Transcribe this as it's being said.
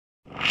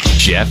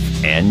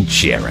Jeff and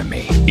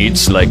Jeremy.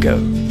 It's like a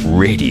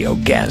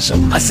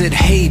radiogasm. I said,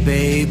 hey,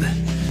 babe,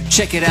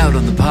 check it out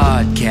on the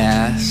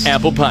podcast.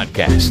 Apple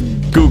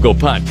Podcast, Google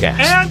Podcast,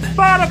 and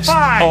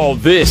Spotify. All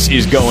this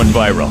is going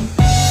viral.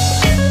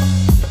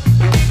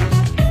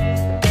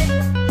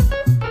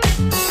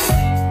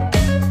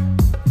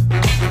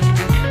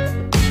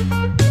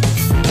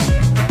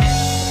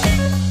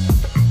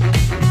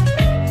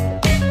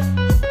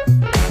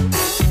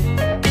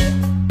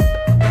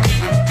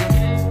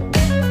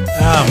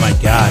 Oh, my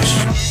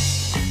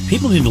gosh.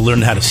 People need to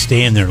learn how to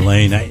stay in their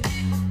lane.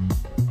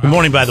 Good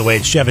morning, by the way.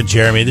 It's Jeff and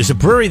Jeremy. There's a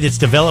brewery that's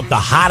developed the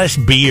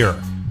hottest beer.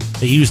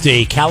 They used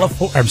a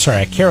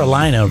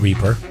Carolina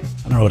Reaper.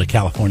 I don't know what a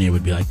California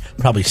would be like.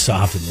 Probably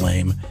soft and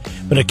lame.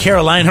 But a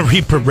Carolina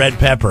Reaper red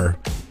pepper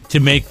to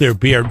make their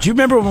beer. Do you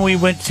remember when we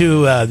went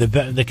to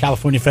the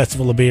California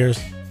Festival of Beers?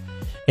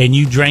 And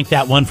you drank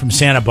that one from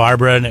Santa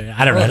Barbara? And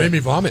I don't know. It made me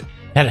vomit.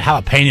 Had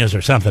jalapenos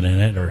or something in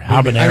it, or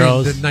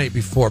habaneros. The night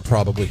before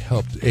probably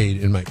helped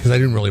aid in my, because I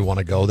didn't really want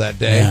to go that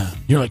day. Yeah.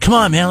 You're like, come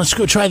on, man, let's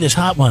go try this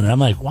hot one. And I'm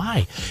like,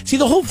 why? See,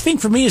 the whole thing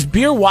for me is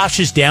beer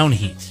washes down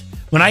heat.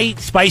 When I eat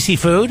spicy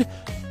food,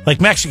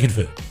 like Mexican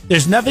food,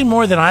 there's nothing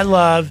more than I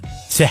love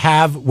to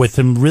have with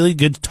some really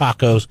good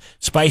tacos,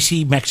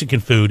 spicy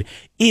Mexican food,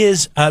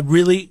 is a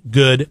really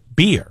good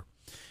beer.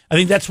 I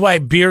think that's why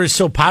beer is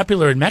so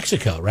popular in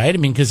Mexico, right? I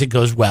mean, because it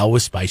goes well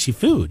with spicy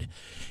food.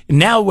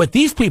 Now, what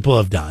these people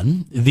have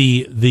done,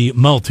 the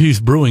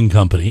Maltese Brewing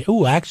Company,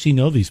 I actually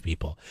know these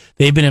people.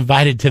 They've been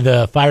invited to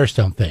the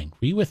Firestone thing.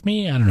 Were you with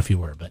me? I don't know if you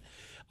were, but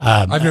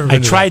I've never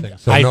been to that thing,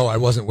 so no, I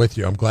wasn't with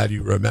you. I'm glad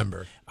you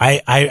remember.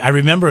 I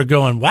remember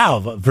going, wow,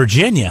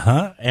 Virginia,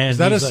 huh? And was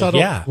that a subtle?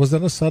 Yeah. Was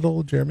that a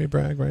subtle Jeremy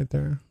brag right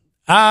there?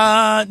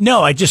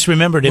 No, I just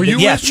remembered it. Were you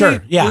yeah, with sure. Me?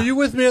 Yeah. Were you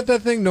with me at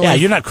that thing? No. Yeah,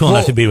 you're not cool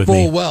enough to be with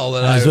me. Well,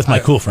 that I was with my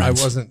cool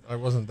friends. I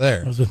wasn't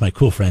there. I was with my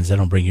cool friends. I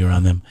don't bring you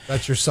around them.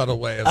 That's your subtle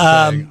way of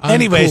saying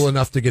I'm cool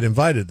enough to get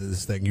invited to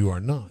this thing. You are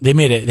not. They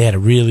had a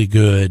really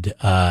good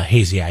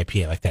hazy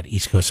IPA, like that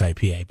East Coast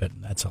IPA, but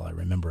that's all I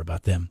remember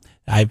about them.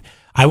 I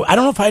don't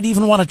know if I'd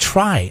even want to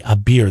try a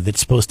beer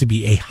that's supposed to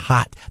be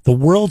the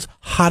world's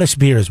hottest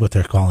beer is what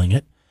they're calling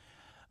it.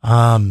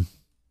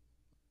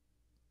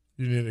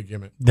 You need a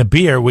gimmick. The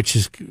beer, which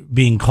is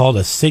being called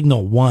a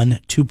Signal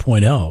 1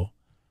 2.0,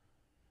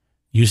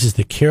 uses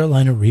the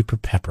Carolina Reaper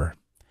pepper.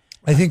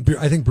 I think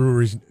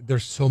breweries,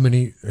 there's so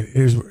many,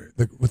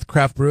 with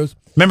craft brews.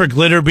 Remember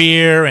glitter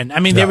beer? And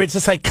I mean, they were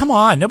just like, come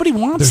on, nobody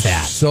wants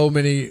that. So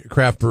many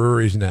craft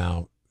breweries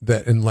now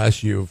that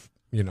unless you've,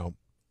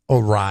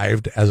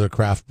 arrived as a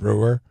craft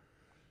brewer,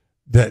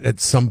 that at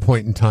some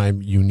point in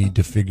time you need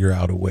to figure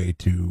out a way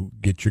to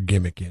get your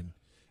gimmick in.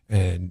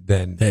 And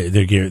then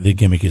the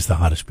gimmick is the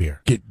hottest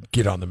beer.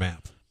 Get on the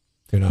map.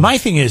 My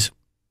thing is,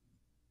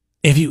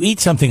 if you eat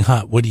something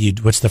hot,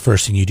 what's the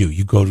first thing you do?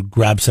 You go to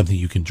grab something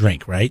you can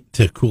drink, right,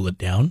 to cool it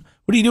down.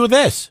 What do you do with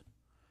this?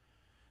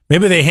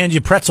 Maybe they hand you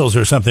pretzels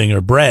or something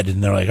or bread,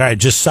 and they're like, "All right,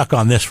 just suck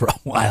on this for a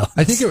while."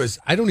 I think it was.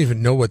 I don't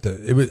even know what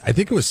it was. I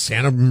think it was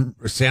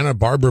Santa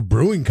Barbara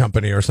Brewing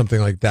Company or something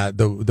like that.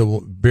 The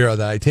beer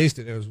that I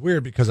tasted, it was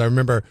weird because I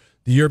remember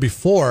the year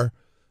before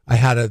I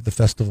had it at the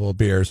Festival of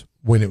Beers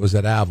when it was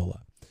at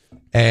Avila,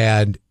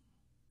 and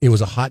it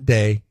was a hot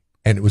day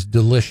and it was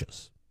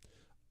delicious.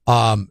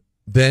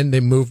 Then they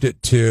moved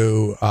it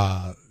to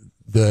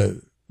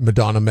the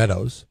Madonna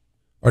Meadows,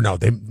 or no,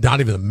 not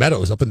even the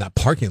Meadows, up in that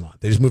parking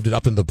lot. They just moved it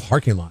up in the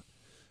parking lot,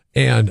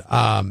 and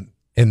I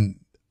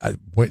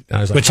went. And I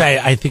was like, which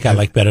I think I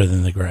like better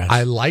than the grass.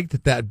 I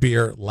liked that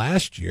beer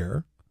last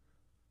year.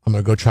 I'm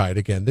going to go try it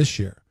again this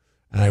year.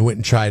 And I went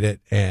and tried it,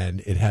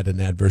 and it had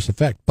an adverse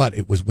effect. But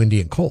it was windy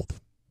and cold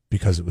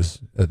because it was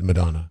at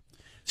Madonna.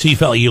 So you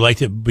felt like you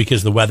liked it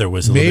because the weather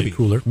was a little bit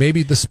cooler?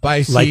 Maybe the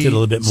spicy... Liked it a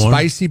little bit more?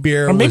 Spicy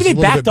beer or maybe was they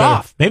a backed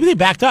off. Maybe they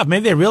backed off.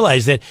 Maybe they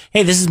realized that,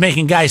 hey, this is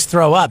making guys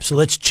throw up, so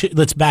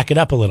let's back it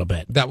up a little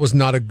bit. That was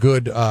not a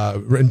good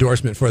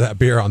endorsement for that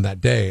beer on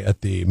that day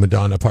at the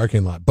Madonna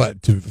parking lot.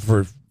 But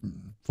for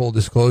full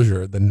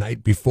disclosure, the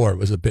night before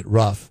was a bit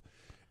rough.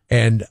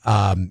 And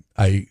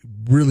I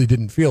really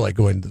didn't feel like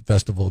going to the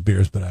Festival of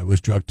Beers, but I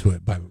was drugged to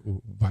it by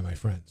my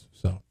friends.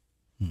 So,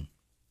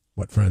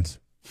 what friends,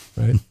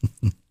 right?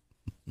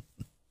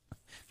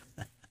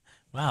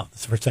 Wow,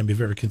 that's the first time you've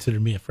ever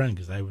considered me a friend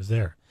because I was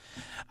there.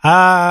 So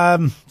are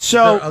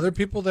there other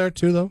people there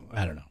too, though?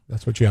 I don't know.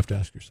 That's what you have to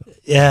ask yourself.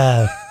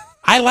 Yeah,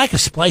 I like a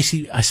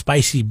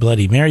spicy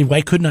Bloody Mary. Why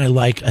couldn't I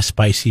like a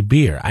spicy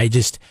beer?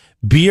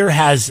 Beer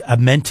has a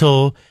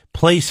mental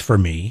place for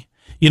me.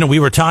 We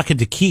were talking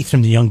to Keith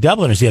from the Young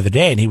Dubliners the other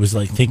day, and he was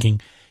like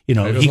thinking, he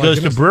goes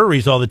to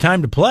breweries all the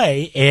time to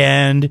play,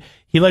 and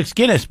he likes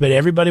Guinness, but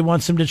everybody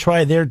wants him to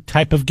try their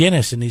type of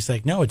Guinness, and he's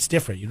like, no, it's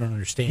different. You don't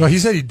understand. No, he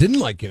said he didn't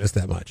like Guinness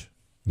that much.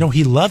 No,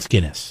 he loves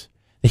Guinness.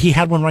 He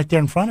had one right there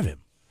in front of him.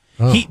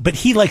 Oh. But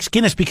he likes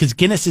Guinness because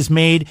Guinness is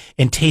made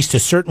and tastes a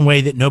certain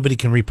way that nobody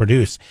can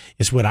reproduce,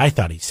 is what I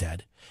thought he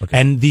said. Okay.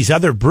 And these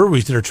other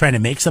breweries that are trying to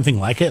make something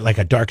like it, like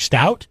a dark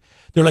stout,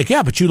 they're like,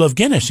 yeah, but you love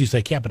Guinness. He's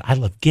like, yeah, but I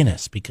love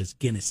Guinness because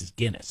Guinness is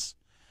Guinness.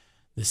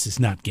 This is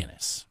not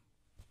Guinness.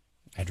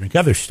 I drink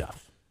other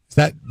stuff. Is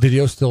that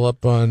video still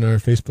up on our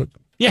Facebook?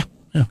 Yeah.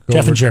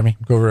 Jeff and Jeremy.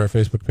 Go over to our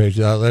Facebook page.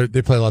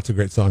 They play lots of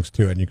great songs,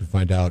 too, and you can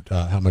find out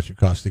how much it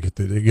costs to get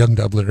the young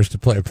Dubliners to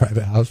play a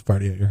private house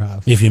party at your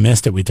house. If you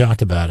missed it, we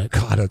talked about it.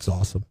 God, that's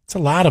awesome. It's a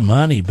lot of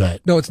money,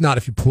 but... No, it's not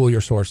if you pool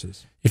your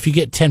sources. If you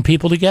get 10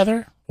 people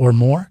together or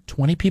more,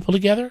 20 people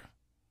together...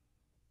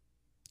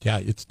 Yeah,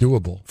 it's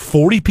doable.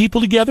 40 people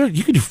together?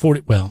 You could do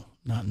 40... Well,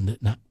 not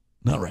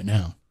right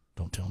now.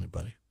 Don't tell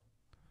anybody.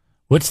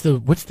 What's the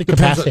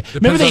capacity?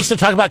 Remember they used to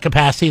talk about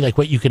capacity, like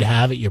what you could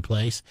have at your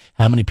place,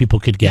 how many people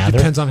could gather? It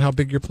depends on how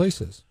big your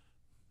place is.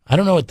 I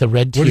don't know what the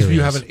red tier is. What if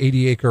you have an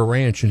 80-acre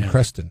ranch in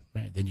Creston?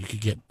 Right, then you could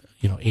get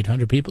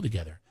 800 people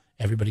together.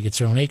 Everybody gets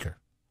their own acre.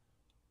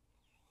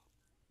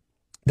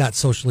 That's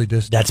socially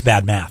distant. That's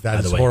bad math.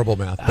 That's by the way. Horrible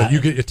math. But you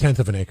get a tenth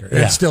of an acre.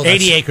 Yeah. It's still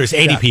 80 acres,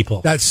 80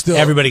 people. That's still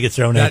everybody gets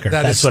their own acre.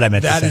 That's what I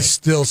meant to say. That is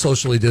still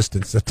socially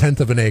distanced. A tenth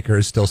of an acre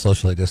is still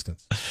socially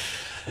distanced.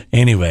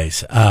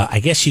 Anyways, I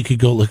guess you could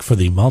go look for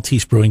the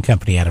Maltese Brewing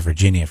Company out of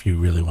Virginia if you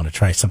really want to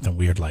try something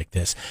weird like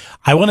this.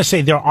 I want to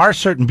say there are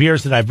certain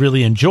beers that I've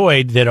really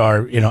enjoyed that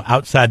are,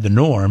 outside the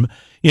norm,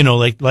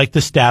 like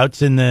the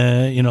stouts and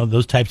the,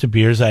 those types of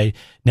beers I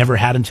never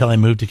had until I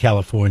moved to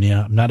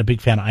California. I'm not a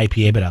big fan of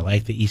IPA, but I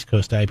like the East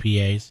Coast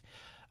IPAs.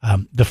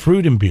 The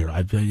fruit and beer,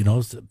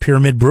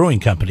 Pyramid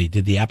Brewing Company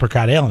did the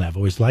apricot ale, and I've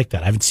always liked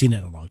that. I haven't seen it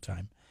in a long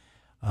time.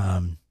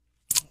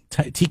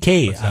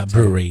 TK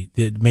Brewery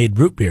made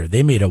root beer.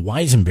 They made a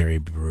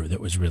Weizenberry brew that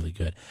was really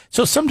good.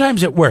 So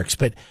sometimes it works,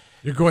 but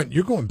you're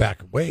going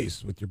back a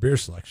ways with your beer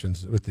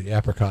selections with the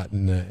apricot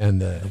and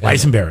the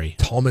Weizenberry.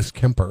 Thomas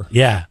Kemper.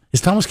 Yeah,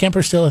 is Thomas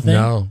Kemper still a thing?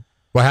 No.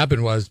 What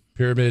happened was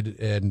Pyramid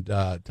and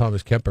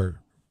Thomas Kemper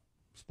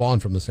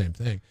spawned from the same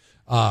thing.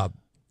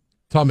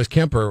 Thomas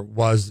Kemper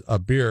was a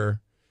beer,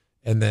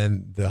 and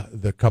then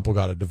the couple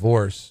got a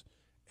divorce,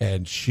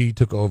 and she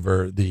took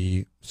over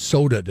the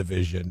soda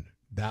division.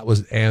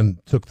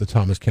 And took the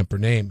Thomas Kemper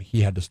name.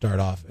 He had to start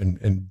off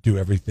and do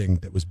everything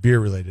that was beer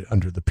related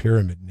under the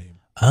Pyramid name.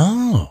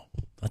 Oh,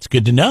 that's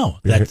good to know.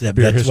 That's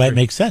why it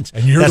makes sense.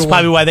 And that's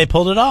probably why they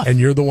pulled it off. And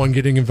you're the one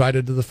getting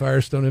invited to the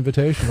Firestone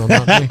Invitational,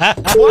 not me.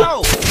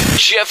 Whoa!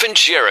 Jeff and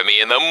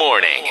Jeremy in the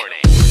morning.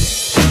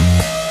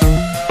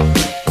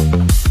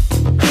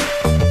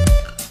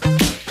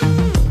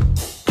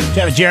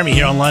 Jeff and Jeremy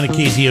here online at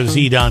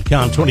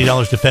KZOZ.com.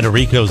 $20 to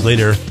Federico's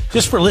later.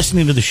 Just for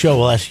listening to the show,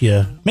 we'll ask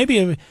you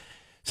maybe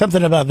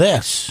something about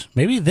this.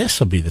 Maybe this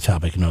will be the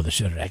topic of the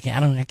show today.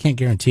 I can't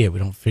guarantee it. We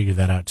don't figure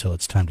that out till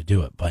it's time to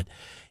do it. But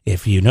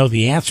if you know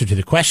the answer to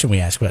the question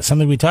we asked about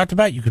something we talked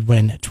about, you could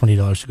win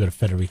 $20 to go to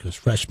Federico's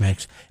Fresh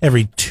Mix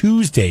every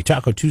Tuesday.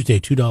 Taco Tuesday,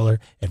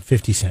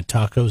 $2.50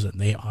 tacos, and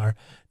they are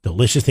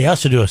delicious. They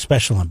also do a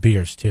special on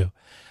beers, too.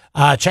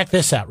 Check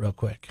this out real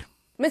quick.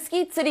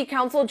 Mesquite City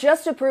Council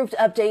just approved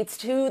updates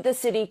to the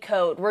city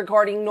code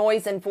regarding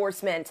noise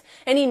enforcement.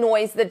 Any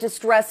noise that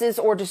distresses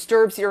or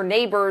disturbs your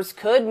neighbors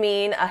could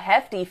mean a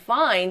hefty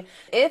fine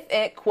if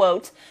it,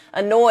 quote,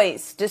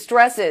 annoys,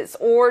 distresses,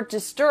 or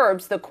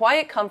disturbs the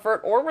quiet comfort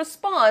or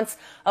response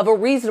of a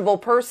reasonable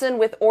person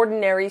with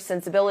ordinary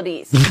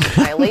sensibilities.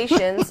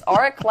 Violations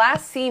are a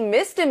Class C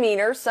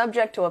misdemeanor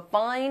subject to a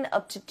fine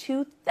up to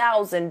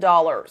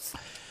 $2,000.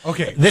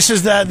 Okay. This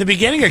is the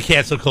beginning of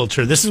cancel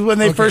culture. This is when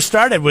they first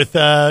started with,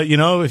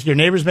 if your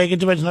neighbor's making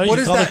too much noise,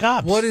 you call the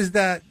cops. What is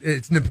that?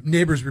 It's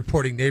neighbors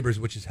reporting neighbors,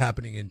 which is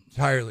happening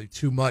entirely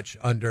too much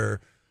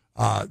under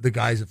the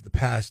guise of the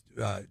past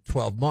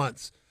 12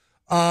 months.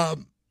 I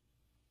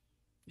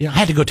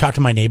had to go talk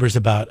to my neighbors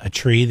about a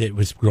tree that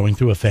was growing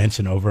through a fence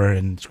and over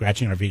and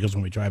scratching our vehicles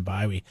when we drive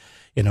by.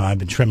 I've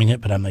been trimming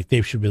it, but I'm like,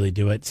 they should really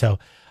do it. So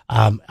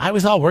I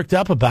was all worked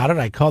up about it.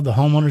 I called the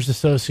homeowners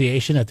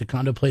association at the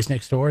condo place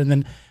next door, and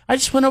then I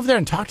just went over there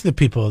and talked to the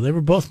people. They were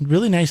both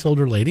really nice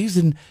older ladies,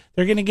 and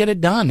they're going to get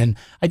it done. And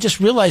I just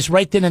realized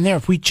right then and there,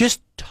 if we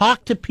just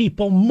talk to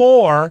people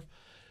more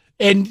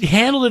and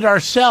handle it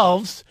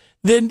ourselves,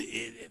 then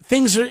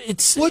things are.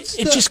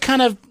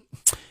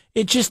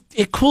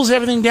 It cools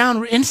everything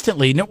down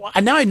instantly. Now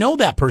I know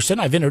that person.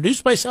 I've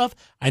introduced myself.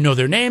 I know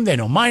their name. They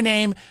know my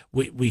name.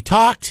 We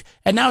talked,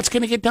 and now it's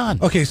going to get done.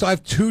 Okay, so I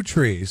have two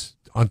trees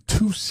on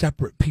two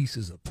separate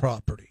pieces of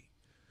property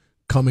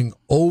coming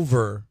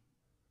over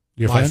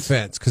my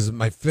fence, because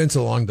my fence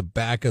along the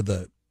back of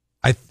the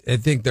I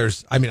think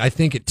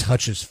it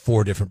touches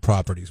 4 different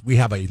properties. We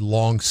have a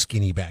long,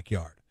 skinny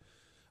backyard.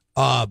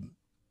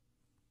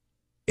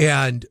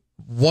 And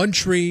one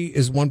tree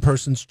is one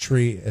person's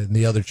tree and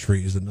the other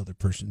tree is another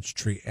person's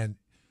tree. And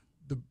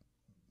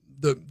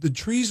the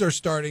trees are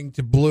starting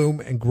to bloom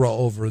and grow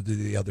over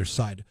the other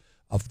side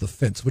of the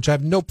fence, which I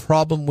have no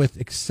problem with,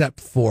 except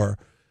for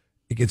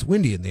it gets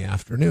windy in the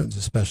afternoons,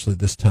 especially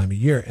this time of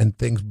year, and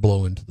things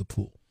blow into the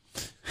pool.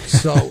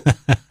 So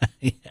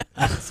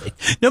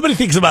nobody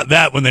thinks about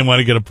that when they want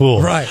to get a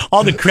pool. Right.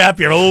 All the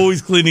crap you're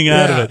always cleaning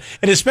out of it.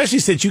 And especially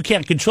since you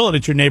can't control it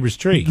at your neighbor's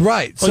tree.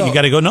 Right. Well, so you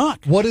got to go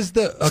knock. What is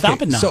the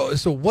stop and knock?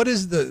 So what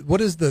is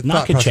the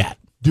knock and chat?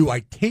 Do I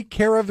take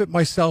care of it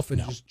myself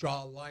and just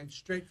draw a line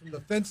straight from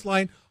the fence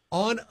line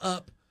on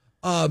up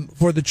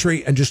for the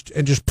tree and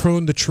just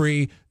prune the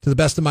tree to the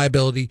best of my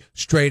ability,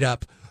 straight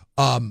up,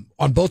 on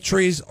both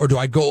trees, or do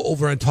I go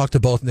over and talk to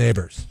both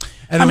neighbors?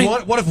 And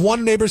what if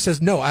one neighbor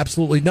says, no,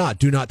 absolutely not,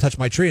 do not touch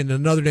my tree, and then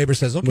another neighbor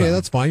says, okay,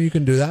 that's fine, you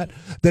can do that.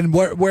 Then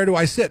where do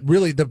I sit?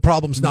 Really, the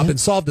problem's not been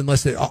solved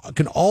unless it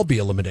can all be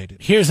eliminated.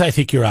 Here's, I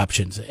think, your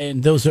options.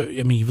 And those are,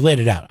 I mean, you've laid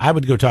it out. I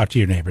would go talk to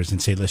your neighbors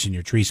and say, listen,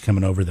 your tree's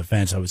coming over the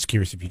fence. I was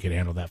curious if you could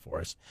handle that for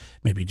us.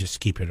 Maybe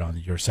just keep it on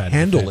your side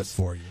Handle of the it fence.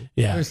 for you.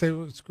 Yeah. I say,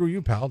 well, screw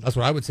you, pal. That's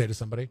what I would say to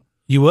somebody.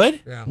 You would?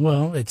 Yeah.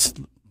 Well, it's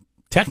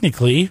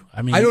technically,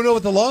 I mean, I don't know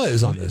what the law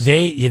is on this.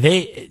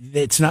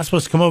 It's not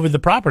supposed to come over the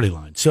property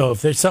line. So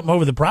if there's something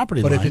over the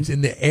property line. But if it's in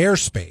the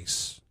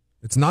airspace,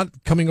 it's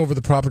not coming over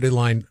the property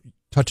line,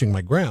 touching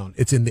my ground.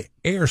 It's in the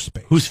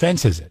airspace. Whose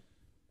fence is it?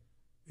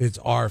 It's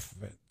our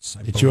fence.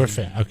 It's your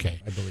fence.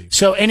 Okay. I believe.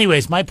 So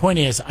anyways, my point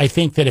is, I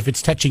think that if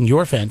it's touching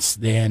your fence,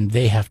 then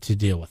they have to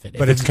deal with it.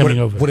 But if it's coming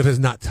over. What if it's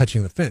not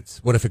touching the fence?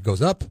 What if it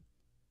goes up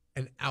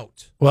and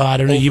out? Well, I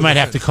don't know. You might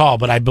have to fence. call,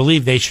 but I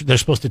believe they're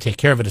supposed to take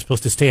care of it. It's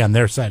supposed to stay on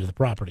their side of the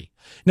property.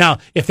 Now,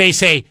 if they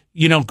say,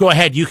 go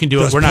ahead, you can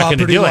do it. We're not going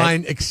to do property it.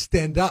 line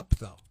extend up,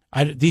 though?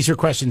 These are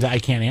questions I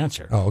can't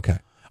answer. Oh, okay.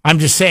 I'm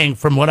just saying,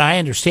 from what I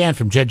understand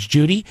from Judge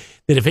Judy,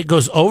 that if it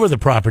goes over the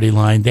property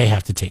line, they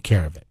have to take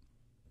care of it.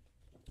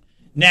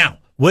 Now,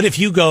 what if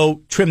you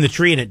go trim the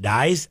tree and it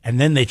dies, and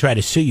then they try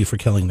to sue you for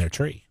killing their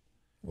tree?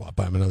 Well, I'll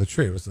buy them another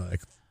tree. It was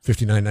like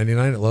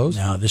 $59.99 at Lowe's.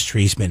 No, this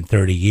tree's been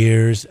 30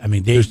 years. I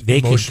mean,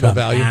 they can come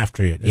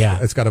after it. Yeah.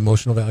 It's got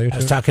emotional value to I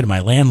was it. talking to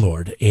my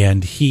landlord,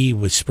 and he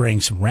was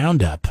spraying some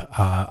Roundup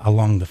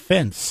along the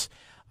fence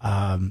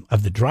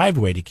of the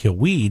driveway to kill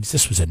weeds.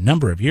 This was a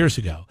number of years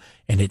ago,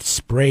 and it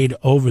sprayed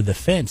over the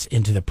fence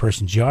into the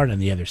person's yard on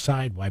the other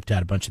side, wiped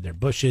out a bunch of their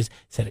bushes,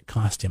 said it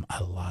cost him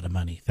a lot of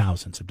money,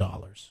 thousands of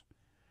dollars.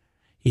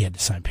 He had to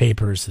sign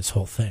papers, this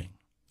whole thing.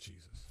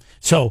 Jesus.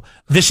 So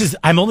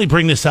I'm only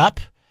bringing this up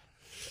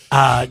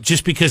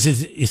just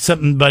because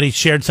somebody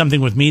shared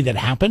something with me that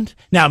happened.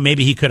 Now,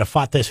 maybe he could have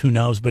fought this, who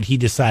knows, but he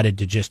decided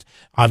to just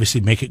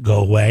obviously make it go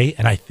away.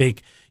 And I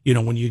think,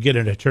 when you get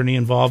an attorney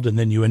involved and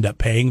then you end up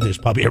paying, there's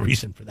probably a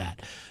reason for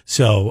that.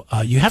 So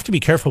you have to be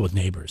careful with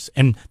neighbors.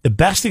 And the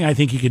best thing I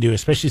think you could do,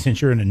 especially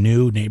since you're in a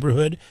new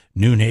neighborhood,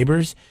 new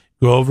neighbors,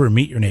 go over and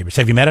meet your neighbors.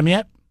 Have you met them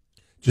yet?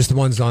 Just the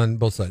ones on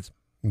both sides.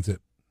 That's it.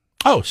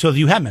 Oh, so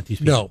you have met these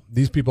people? No,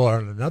 these people are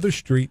on another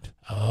street.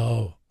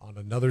 Oh. On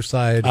another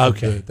side.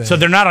 Okay. Of the thing. So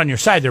they're not on your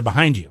side, they're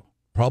behind you.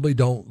 Probably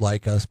don't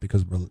like us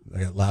because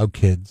they got loud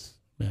kids.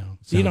 Yeah.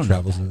 You don't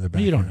travels know in their that.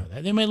 You backyard. don't know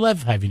that. They may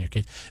love having your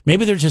kids.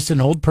 Maybe they're just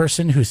an old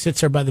person who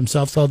sits there by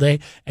themselves all day,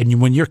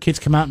 and when your kids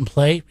come out and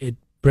play, it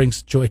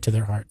brings joy to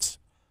their hearts.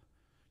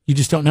 You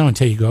just don't know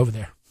until you go over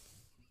there.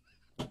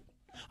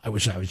 I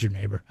wish I was your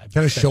neighbor.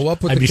 Can I show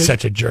up with I'd the be kids?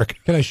 such a jerk.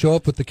 Can I show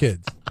up with the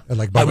kids? And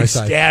by I my would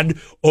side?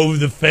 stand over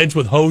the fence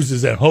with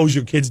hoses and hose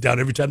your kids down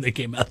every time they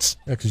came out.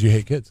 Yeah, because you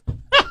hate kids.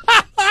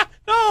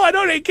 No, I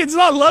don't hate kids.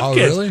 I love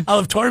kids. Really? I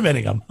love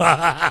tormenting them.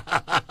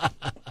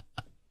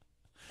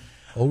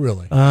 Oh,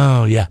 really?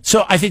 Oh, yeah.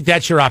 So I think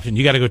that's your option.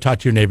 You got to go talk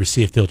to your neighbors,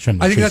 see if they'll trim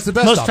the I think trees. that's the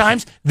best Most option.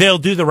 times, they'll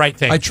do the right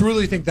thing. I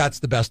truly think that's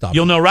the best option.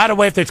 You'll know right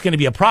away if there's going to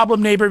be a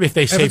problem neighbor, if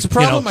they say, if it's a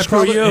problem,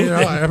 screw you.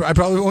 I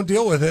probably won't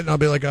deal with it, and I'll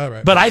be like, all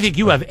right. But I think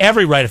you have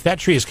every right, if that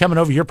tree is coming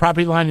over your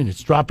property line and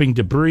it's dropping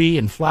debris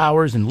and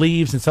flowers and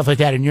leaves and stuff like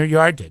that in your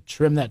yard, to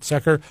trim that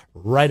sucker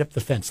right up the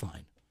fence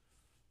line.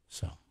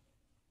 So,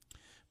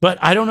 but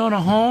I don't own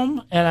a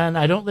home, and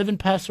I don't live in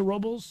Paso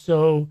Robles,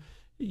 so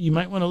you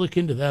might want to look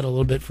into that a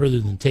little bit further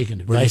than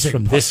taking advice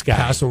from this guy.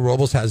 Paso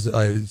Robles has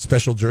a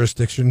special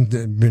jurisdiction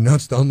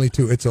announced only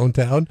to its own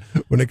town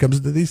when it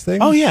comes to these things.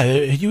 Oh yeah,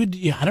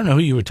 I don't know who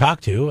you would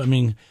talk to. I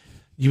mean,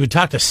 you would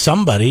talk to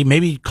somebody.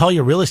 Maybe call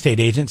your real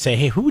estate agent. Say,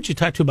 hey, who would you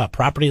talk to about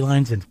property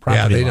lines and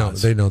property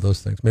laws? They know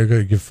those things. Maybe I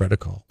could give Fred a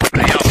call.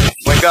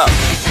 Wake up.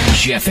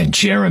 Jeff and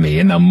Jeremy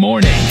in the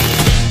morning.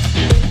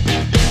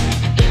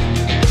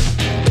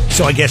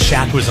 So I guess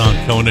Shaq was on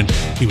Conan.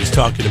 He was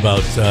talking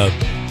about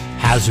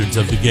hazards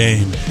of the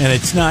game. And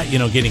it's not,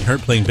 getting hurt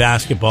playing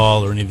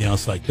basketball or anything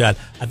else like that.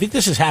 I think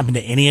this has happened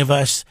to any of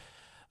us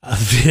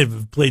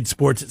who've played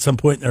sports at some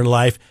point in their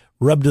life,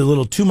 rubbed a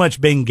little too much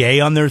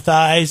Bengay on their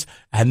thighs,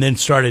 and then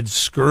started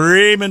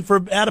screaming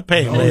out of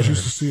pain. I always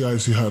used to see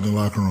Icy Hot in the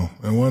locker room.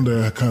 And one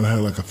day I kind of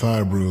had like a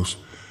thigh bruise,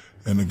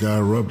 and the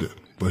guy rubbed it,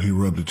 but he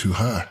rubbed it too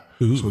high.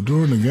 Ooh. So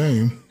during the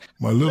game,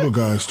 my little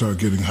guy started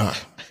getting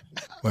hot.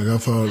 Like I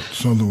thought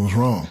something was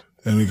wrong.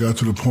 And it got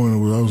to the point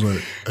where I was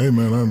like, hey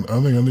man,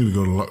 I think I need to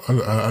go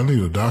to, I need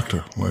a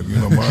doctor. Like,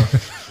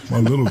 my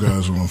little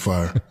guys are on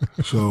fire.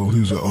 So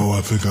he's like, oh, I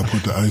think I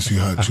put the Icy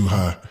Hot too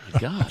high.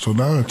 God. So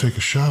now I take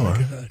a shower.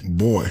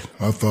 Boy,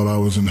 I thought I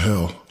was in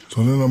hell.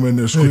 So then I'm in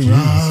there screaming,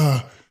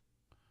 ah.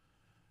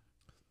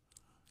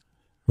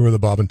 Who are the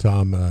Bob and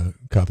Tom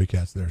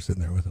copycats there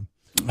sitting there with him?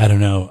 I don't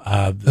know.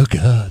 Oh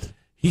God.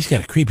 He's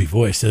got a creepy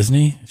voice, doesn't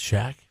he?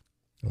 Shaq?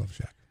 I love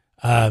Shaq.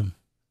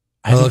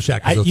 I love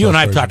Shaq. You and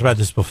I have talked about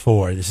this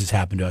before. This has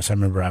happened to us. I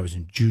remember I was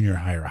in junior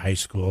high or high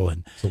school,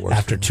 and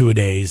after 2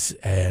 days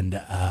and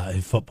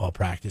in football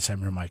practice, I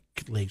remember my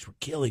legs were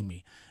killing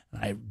me.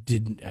 I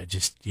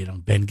just,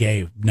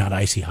 Bengay, not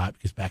icy hot,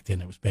 because back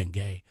then it was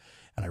Bengay.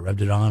 And I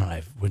rubbed it on, and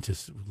I went to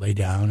lay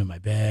down in my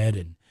bed,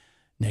 and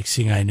next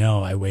thing I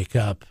know, I wake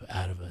up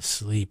out of a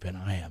sleep, and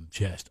I am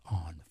just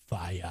on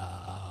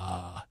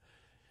fire.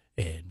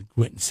 And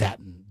went and sat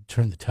and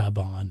turned the tub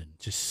on and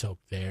just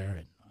soaked there. And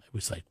it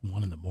was like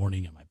 1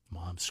 a.m, and my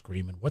mom's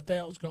screaming, "What the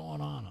hell's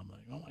going on?" I'm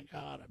like, "Oh, my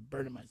God, I'm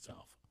burning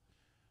myself."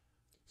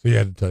 So you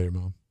had to tell your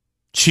mom.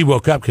 She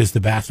woke up because the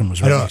bathroom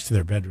was right next to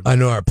their bedroom. I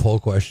know our poll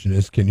question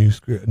is, can you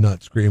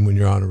not scream when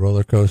you're on a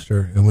roller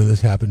coaster? And when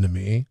this happened to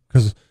me,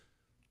 because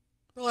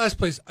the last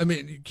place, I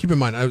mean, keep in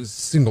mind, I was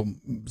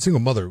single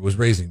mother was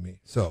raising me.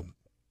 So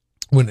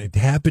when it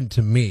happened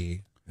to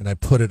me, and I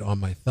put it on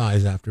my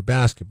thighs after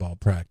basketball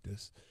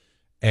practice,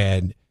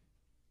 and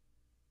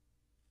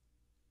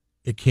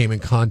it came in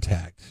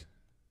contact,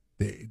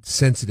 the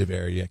sensitive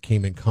area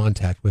came in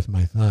contact with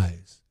my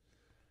thighs.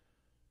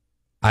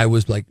 I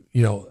was like,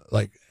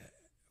 like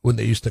when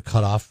they used to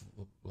cut off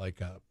like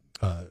a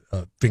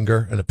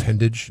finger, an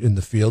appendage in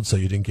the field so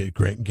you didn't get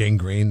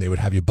gangrene, they would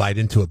have you bite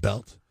into a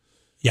belt.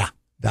 Yeah.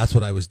 That's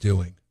what I was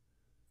doing.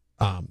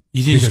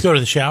 You didn't just go to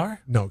the shower?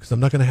 No, because I'm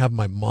not going to have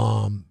my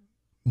mom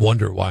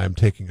wonder why I'm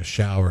taking a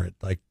shower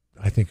at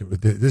I think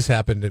this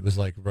happened, it was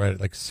like right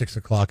at 6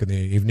 o'clock in the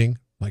evening,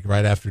 like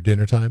right after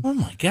dinner time. Oh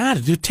my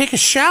God, dude, take a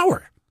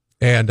shower.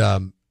 And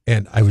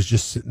I was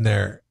just sitting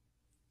there.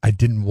 I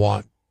didn't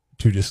want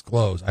to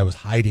disclose. I was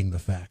hiding the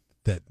fact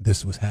that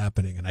this was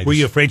happening. And were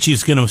you afraid she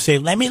was going to say,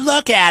 "Let me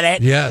look at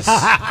it"? Yes,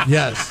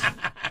 yes.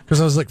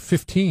 Because I was like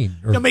 15.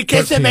 Don't make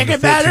kids that make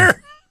it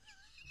better.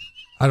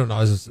 I don't know.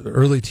 I was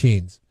early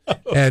teens.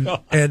 And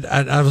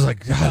I was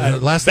like,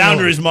 God,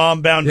 boundaries,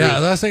 Mom, boundaries. Yeah,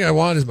 the last thing I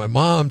want is my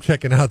mom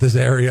checking out this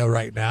area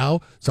right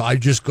now. So I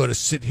just go to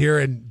sit here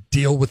and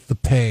deal with the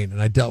pain.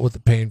 And I dealt with the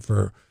pain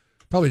for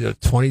probably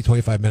 20,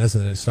 25 minutes,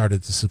 and then it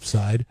started to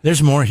subside.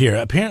 There's more here.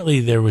 Apparently,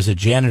 there was a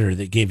janitor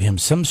that gave him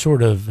some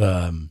sort of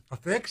a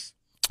fix?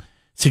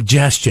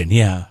 Suggestion,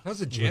 yeah.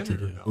 How's a janitor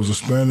know? There was a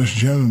Spanish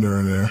janitor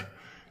in there,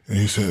 and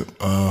he said,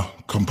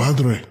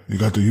 "Compadre, you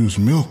got to use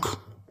milk."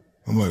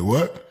 I'm like,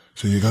 "What?"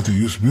 He said, "You got to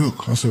use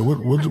milk." I said,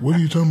 what are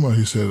you talking about?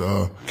 He said,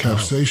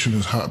 capsaicin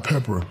is hot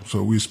pepper.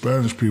 So we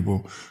Spanish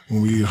people,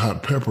 when we eat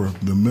hot pepper,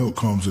 the milk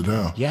calms it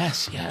down.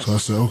 Yes. So I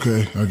said,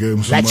 okay. I gave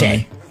him some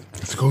money.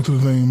 Let's go to the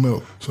thing,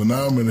 milk. So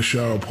now I'm in the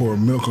shower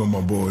pouring milk on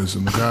my boys,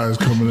 and the guys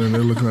coming in,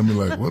 they're looking at me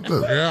like, what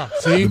the? Yeah,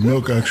 see? The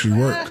milk actually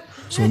worked.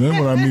 So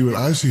then when I meet with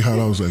Icy Hot,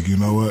 I was like, you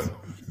know what?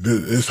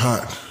 It's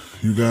hot.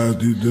 You guys,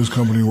 this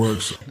company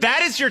works.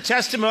 That is your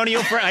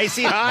testimonial for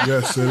Icy Hot?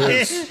 Yes, it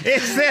is.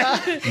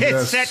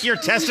 It set your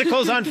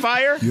testicles on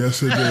fire?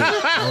 Yes, it did.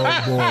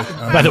 Oh, boy.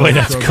 By the way,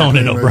 that's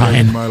Conan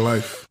O'Brien. In my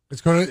life.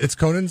 It's Conan's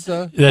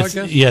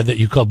podcast? Yeah, that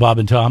you call Bob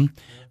and Tom.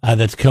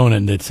 That's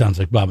Conan. That sounds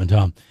like Bob and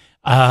Tom.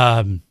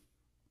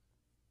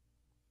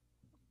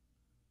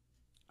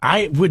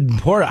 I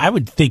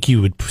would think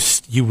you would.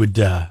 This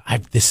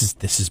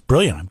is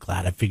brilliant. I'm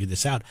glad I figured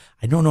this out.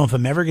 I don't know if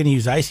I'm ever going to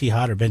use Icy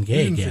Hot or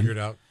Bengay again. Figure it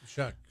out.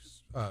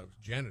 Shucks.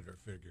 Janitor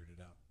figured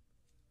it out.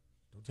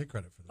 Don't take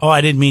credit for that. Oh, I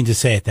didn't mean to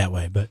say it that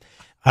way, but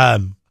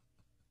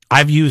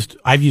I've used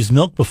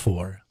milk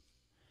before.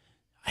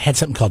 I had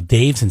something called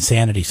Dave's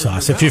Insanity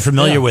Sauce. If you're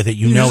familiar with it,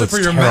 you know it's for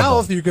your terrible.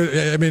 mouth. You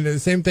could. I mean, the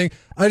same thing.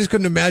 I just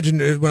couldn't imagine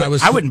when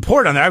I wouldn't pour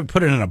it on there. I would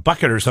put it in a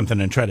bucket or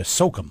something and try to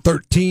soak them.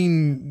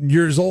 13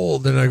 years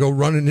old, and I go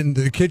running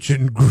into the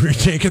kitchen,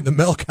 taking the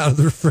milk out of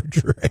the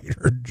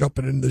refrigerator,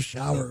 jumping in the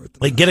shower.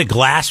 Get a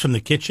glass from the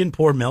kitchen,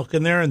 pour milk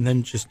in there, and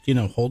then just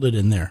hold it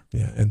in there.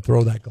 Yeah, and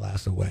throw that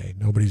glass away.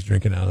 Nobody's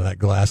drinking out of that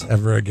glass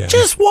ever again.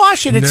 Just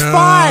wash it. It's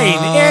fine.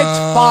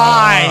 It's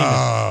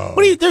fine.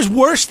 There's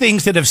worse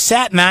things that have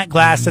sat in that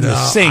glass in the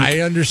sink. I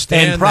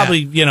understand. And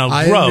probably, gross.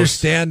 I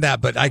understand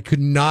that, but I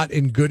could not,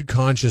 in good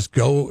conscience,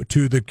 go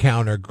to the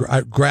counter,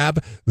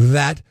 grab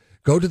that,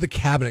 go to the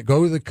cabinet,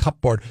 go to the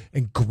cupboard,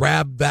 and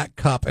grab that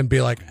cup and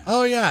be like,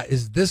 "Oh yeah,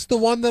 is this the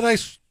one that I?"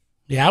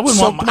 Yeah, I wouldn't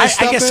want. I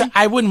guess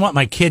I wouldn't want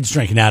my kids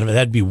drinking out of it.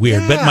 That'd be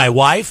weird. Yeah. But my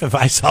wife, if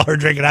I saw her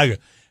drinking out, I'd go,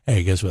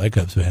 "Hey, guess where that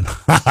cup's been?"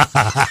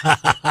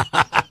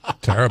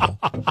 Terrible.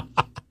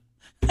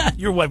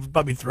 Your wife would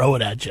probably throw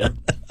it at you.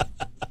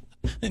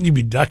 And you'd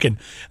be ducking,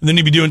 and then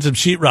you'd be doing some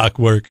sheetrock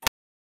work.